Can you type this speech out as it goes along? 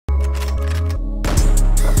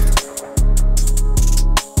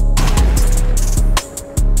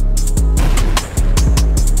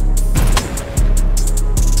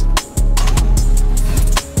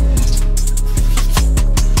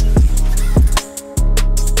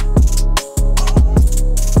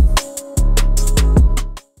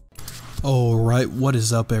Alright, what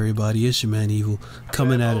is up everybody, it's your man Evil,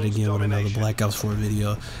 coming at it again with another Black Ops 4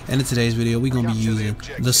 video. And in today's video, we're going to be using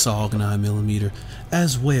the SOG 9mm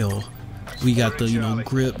as well. We got the,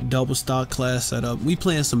 grip, double stock class setup. We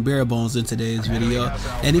playing some bare bones in today's video.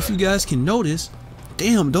 And if you guys can notice,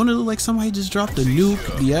 damn, don't it look like somebody just dropped a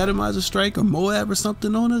nuke, the atomizer strike, or Moab or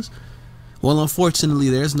something on us? Well, unfortunately,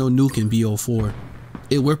 there's no nuke in BO4.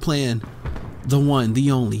 We're playing the one, the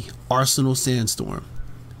only, Arsenal Sandstorm.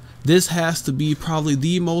 This has to be probably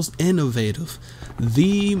the most innovative,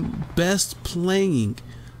 the best playing,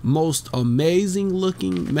 most amazing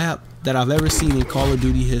looking map that I've ever seen in Call of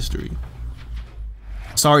Duty history.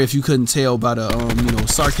 Sorry if you couldn't tell by the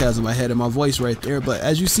sarcasm I had in my voice right there, but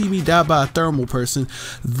as you see me die by a thermal person,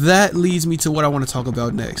 that leads me to what I want to talk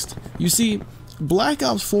about next. You see, Black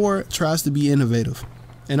Ops 4 tries to be innovative,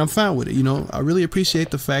 and I'm fine with it. I really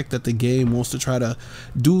appreciate the fact that the game wants to try to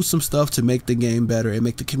do some stuff to make the game better and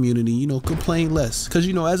make the community, complain less. Because,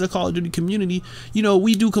 as a Call of Duty community,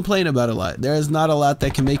 we do complain about a lot. There's not a lot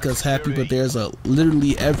that can make us happy, but there's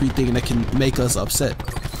literally everything that can make us upset.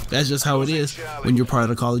 That's just how it is when you're part of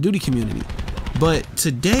the Call of Duty community. But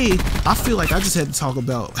today, I feel like I just had to talk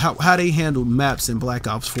about how they handled maps in Black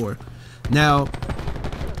Ops 4. Now,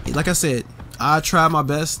 like I said, I try my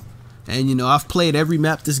best. And I've played every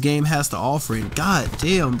map this game has to offer, and god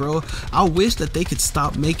damn, bro, I wish that they could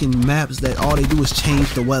stop making maps that all they do is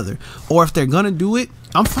change the weather. Or if they're gonna do it,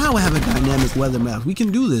 I'm fine with having dynamic weather maps. We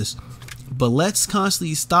can do this, but let's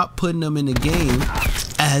constantly stop putting them in the game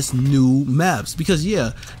as new maps. Because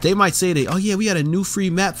yeah, they might say that, oh yeah, we got a new free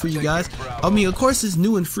map for you guys. I mean, of course it's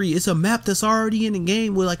new and free. It's a map that's already in the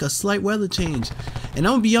game with like a slight weather change. And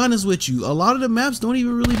I'm gonna be honest with you, a lot of the maps don't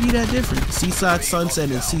even really be that different. Seaside, Sunset,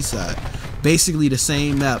 and Seaside, basically the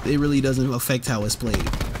same map. It really doesn't affect how it's played.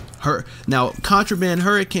 Now, Contraband,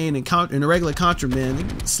 Hurricane, and the regular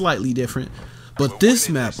Contraband, slightly different. But this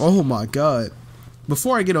map, oh my god.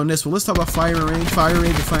 Before I get on this one, let's talk about firing range. Firing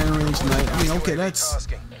range and firing range tonight. I mean, okay, that's...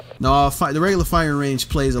 No, the regular firing range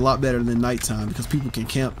plays a lot better than nighttime because people can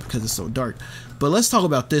camp because it's so dark. But let's talk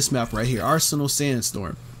about this map right here, Arsenal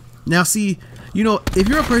Sandstorm. Now see, if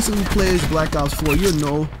you're a person who plays Black Ops 4, you'll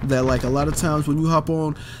know that like a lot of times when you hop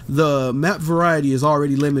on, the map variety is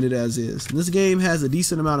already limited as is. And this game has a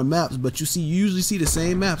decent amount of maps, but you usually see the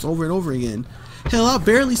same maps over and over again. Hell, I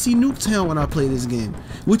barely see Nuketown when I play this game,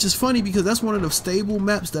 which is funny because that's one of the stable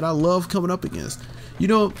maps that I love coming up against.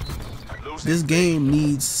 This game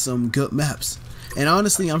needs some good maps. And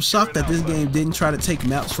honestly, I'm shocked that this game didn't try to take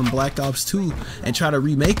maps from Black Ops 2 and try to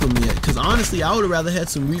remake them yet. Because honestly, I would have rather had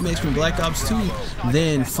some remakes from Black Ops 2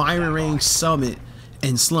 than Firing Range, Summit,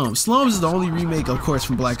 and Slums. Slums is the only remake, of course,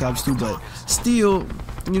 from Black Ops 2, but still,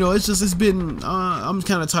 I'm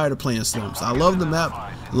kind of tired of playing Slums. I love the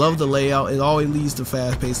map, love the layout. It always leads to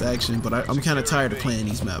fast-paced action, but I'm kind of tired of playing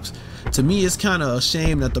these maps. To me, it's kind of a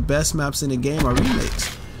shame that the best maps in the game are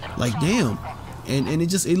remakes. Like, damn. And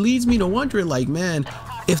it leads me to wondering, like, man,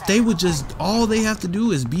 if they would just, all they have to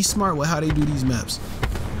do is be smart with how they do these maps.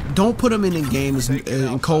 Don't put them in the game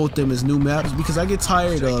and code them as new maps, because I get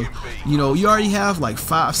tired of, you already have like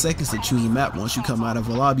 5 seconds to choose a map once you come out of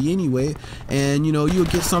a lobby anyway, and you'll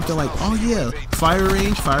get something like, oh yeah, fire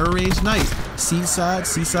range night, seaside,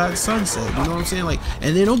 sunset, you know what I'm saying? Like,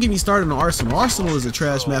 and then don't get me started on Arsenal. Arsenal is a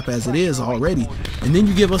trash map as it is already, and then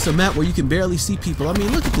you give us a map where you can barely see people. I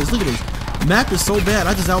mean, look at this. Map is so bad,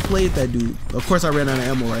 I just outplayed that dude. Of course I ran out of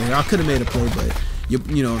ammo right here. I could have made a play, but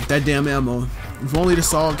that damn ammo. If only the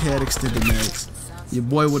SOG had extended mags, your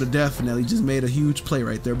boy would have definitely just made a huge play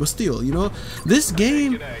right there. But still, this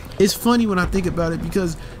game is funny when I think about it,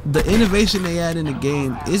 because the innovation they add in the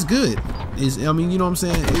game is good. I mean, you know what I'm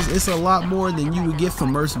saying? It's a lot more than you would get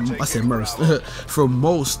from from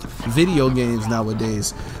most video games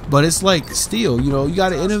nowadays. But it's like, still, you got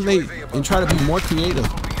to innovate and try to be more creative.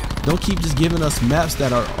 Don't keep just giving us maps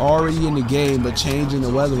that are already in the game but changing the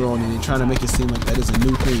weather on it and trying to make it seem like that is a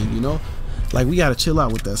new thing, Like, we gotta chill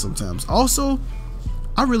out with that sometimes. Also,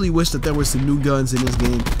 I really wish that there were some new guns in this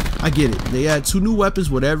game. I get it. They had 2 new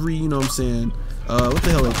weapons with every, what the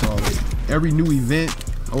hell they call it? Every new event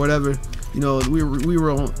or whatever. We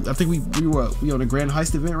were on, I think we on a Grand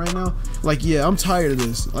Heist event right now. Like, yeah, I'm tired of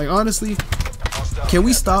this. Like, honestly, can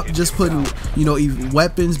we stop just putting,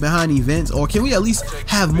 weapons behind events? Or can we at least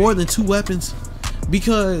have more than 2 weapons?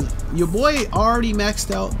 Because your boy already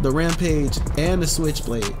maxed out the Rampage and the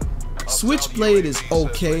Switchblade. Switchblade is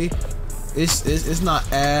okay. It's not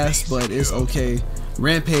ass, but it's okay.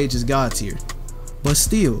 Rampage is God tier. But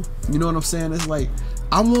still, you know what I'm saying? It's like,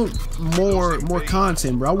 I want more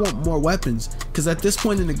content, bro. I want more weapons, because at this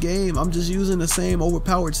point in the game, I'm just using the same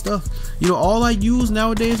overpowered stuff. All I use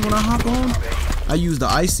nowadays when I hop on I use the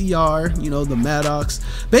ICR, you know, the Maddox.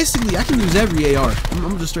 Basically, I can use every AR.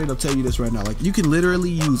 I'm just straight up telling you this right now. Like, you can literally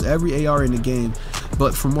use every AR in the game.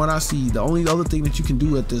 But from what I see, the only other thing that you can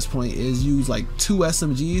do at this point is use like 2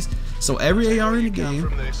 SMGs. So every AR in the game,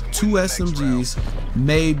 2 SMGs,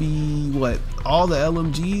 maybe what, all the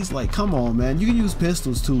LMGs. Like, come on, man. You can use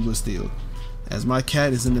pistols too, but still. As my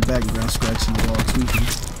cat is in the background scratching the wall, tweaking.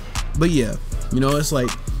 But yeah, you know, it's like,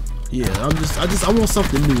 yeah, I want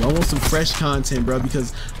something new. I want some fresh content, bro,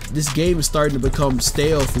 because this game is starting to become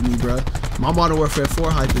stale for me, bro. My Modern Warfare 4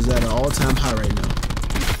 hype is at an all-time high right now.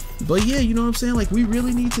 But yeah, you know what I'm saying? Like, we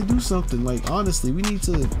really need to do something. Like, honestly, we need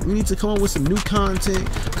to come up with some new content,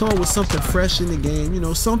 come up with something fresh in the game, you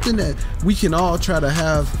know, something that we can all try to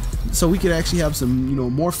have, so we can actually have some, you know,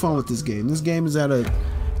 more fun with this game. This game is at a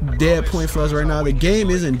dead point for us right now. The game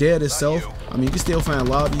isn't dead itself. I mean, you can still find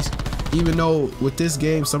lobbies, even though with this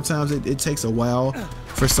game sometimes it takes a while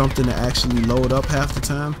for something to actually load up half the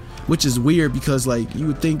time, which is weird because, like, you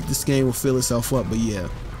would think this game will fill itself up. But yeah,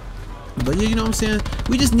 you know what I'm saying?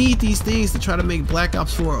 We just need these things to try to make Black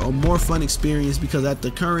Ops 4 a more fun experience, because at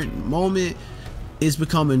the current moment it's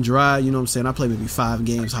becoming dry. You know what I'm saying? I play maybe 5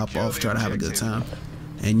 games, hop off, try to have a good time.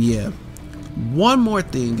 And yeah, one more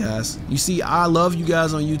thing, guys. You see, I love you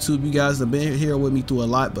guys on YouTube. You guys have been here with me through a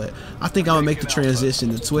lot, but I think I'm gonna make the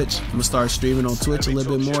transition to Twitch. I'm gonna start streaming on Twitch a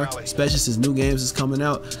little bit more, especially since new games is coming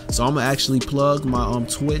out. So I'm gonna actually plug my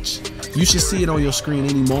Twitch. You should see it on your screen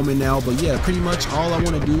any moment now. But yeah, pretty much all I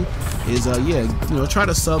want to do is yeah, you know, try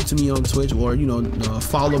to sub to me on Twitch, or you know,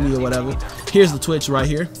 follow me or whatever. Here's the Twitch right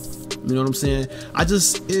here. You know what I'm saying?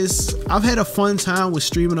 I've had a fun time with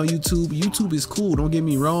streaming on YouTube. YouTube is cool, don't get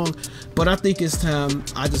me wrong, but I think it's time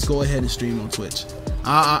I just go ahead and stream on Twitch.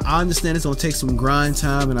 I understand it's gonna take some grind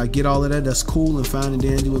time, and I get all of that. That's cool and fine and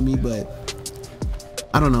dandy with me, but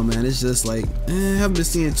I don't know, man. It's just like, I haven't been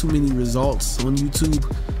seeing too many results on YouTube.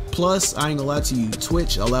 Plus, I ain't gonna lie to you,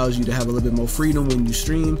 Twitch allows you to have a little bit more freedom when you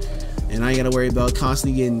stream, and I ain't gotta worry about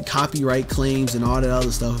constantly getting copyright claims and all that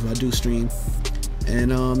other stuff if I do stream.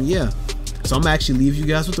 And yeah, so I'm actually leave you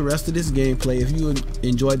guys with the rest of this gameplay. If you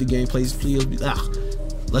enjoyed the gameplay, please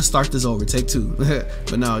let's start this over, take 2.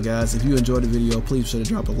 But now, guys, if you enjoyed the video, please be sure to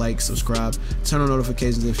drop a like, subscribe, turn on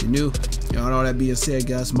notifications if you're new. You know, and all that being said,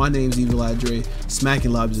 guys, my name's Evil Eye Dre.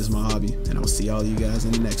 Smacking lobbies is my hobby, and I'll see all of you guys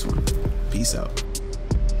in the next one. Peace out.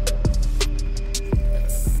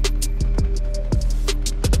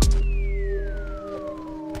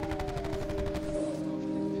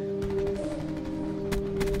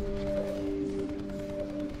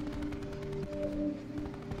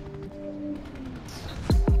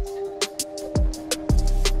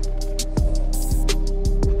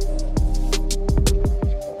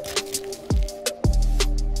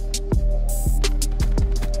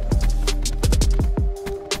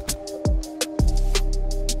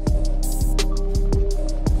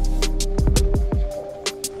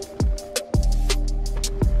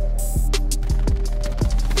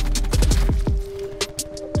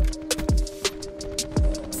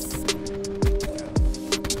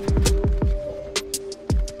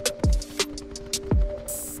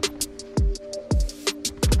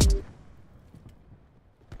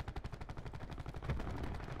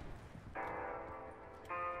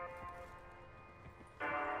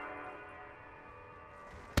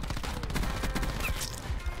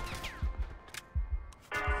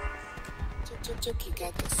 Chucky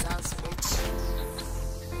got the sauce, bitch.